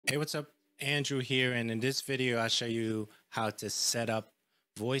Hey, what's up? Andrew here, and in this video I'll show you how to set up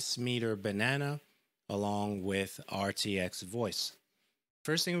Voicemeeter Banana along with RTX Voice.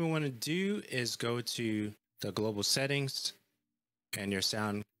 First thing we want to do is go to the global settings and your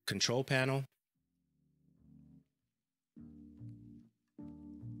sound control panel.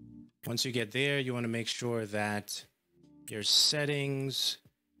 Once you get there, you want to make sure that your settings,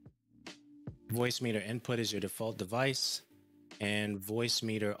 Voicemeeter input is your default device, and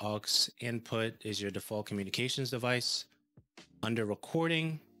Voicemeeter aux input is your default communications device. Under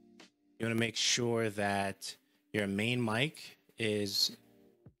recording, you want to make sure that your main mic is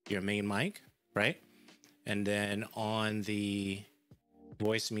your main mic, right? And then on the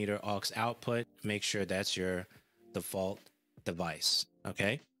Voicemeeter aux output, make sure that's your default device,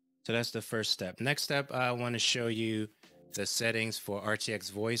 okay? So that's the first step. Next step, I want to show you the settings for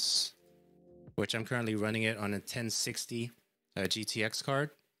RTX Voice, which I'm currently running it on a 1060 GTX card.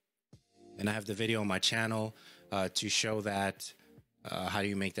 And I have the video on my channel to show that, how do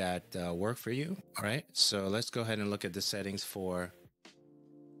you make that work for you. All right, so let's go ahead and look at the settings for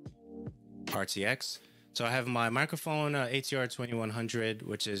RTX. So I have my microphone ATR 2100,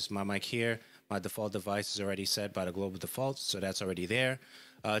 which is my mic here. My default device is already set by the global defaults, so that's already there.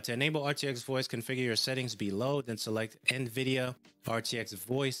 To enable RTX Voice, configure your settings below, then select Nvidia RTX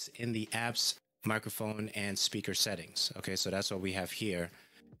Voice in the apps, microphone, and speaker settings. Okay, so that's what we have here.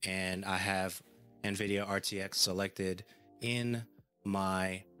 And I have Nvidia RTX selected in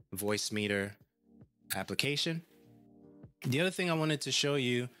my Voicemeeter application. The other thing I wanted to show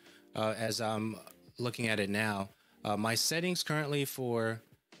you as I'm looking at it now, my settings currently for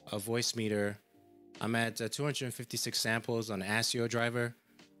a Voicemeeter, I'm at 256 samples on the ASIO driver.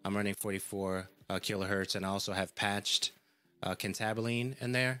 I'm running 44 kilohertz, and I also have patched Cantabile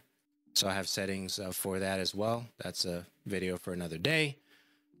in there. So I have settings for that as well. That's a video for another day.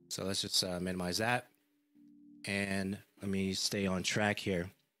 So let's just minimize that. And let me stay on track here.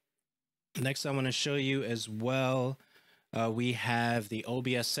 Next, I want to show you as well, we have the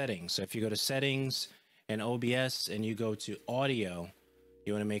OBS settings. So if you go to settings and OBS and you go to audio,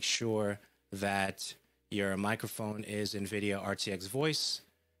 you want to make sure that your microphone is Nvidia RTX Voice,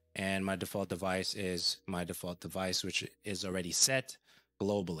 and my default device is my default device, which is already set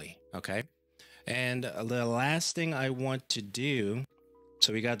globally. Okay. And the last thing I want to do,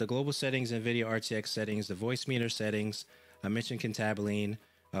 so we got the global settings, Nvidia RTX settings, the Voicemeeter settings. I mentioned Cantabile.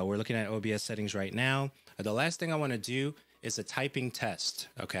 We're looking at OBS settings right now. The last thing I want to do is a typing test.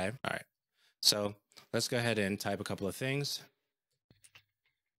 Okay. All right. So let's go ahead and type a couple of things.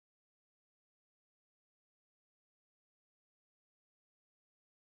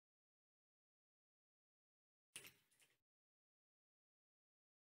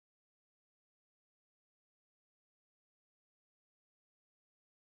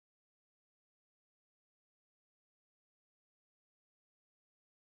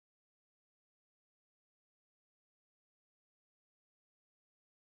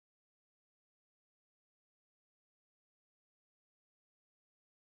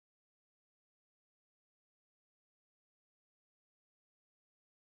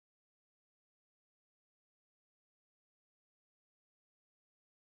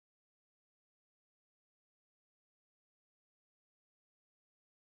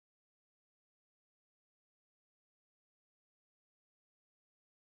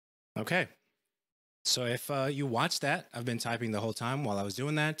 Okay. So if you watched that, I've been typing the whole time while I was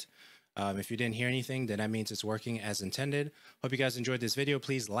doing that. If you didn't hear anything, then that means it's working as intended. Hope you guys enjoyed this video.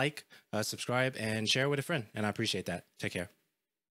 Please like, subscribe, and share it with a friend. And I appreciate that. Take care.